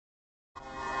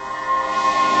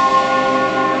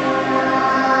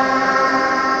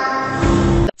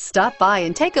Stop by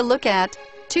and take a look at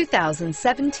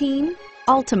 2017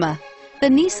 Altima. The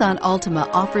Nissan Altima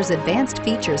offers advanced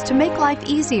features to make life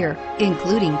easier,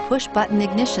 including push-button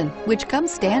ignition, which comes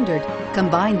standard.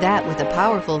 Combine that with a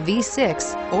powerful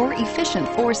V6 or efficient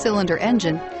 4-cylinder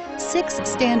engine, 6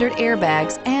 standard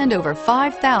airbags, and over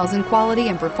 5,000 quality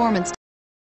and performance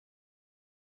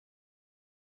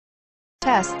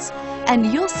tests,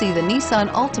 and you'll see the Nissan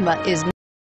Altima is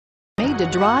made to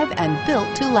drive and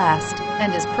built to last,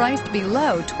 and is priced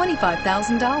below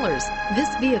 $25,000.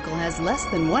 This vehicle has less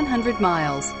than 100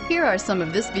 miles. Here are some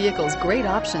of this vehicle's great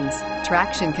options: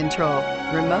 traction control,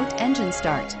 remote engine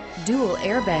start, dual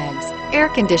airbags, air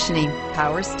conditioning,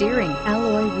 power steering,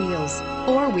 alloy wheels,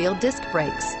 4-wheel disc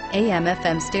brakes,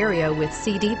 AM/FM stereo with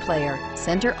CD player,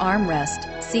 center armrest,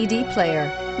 CD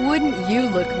player. Wouldn't you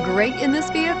look great in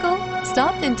this vehicle?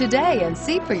 Stop in today and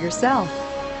see for yourself.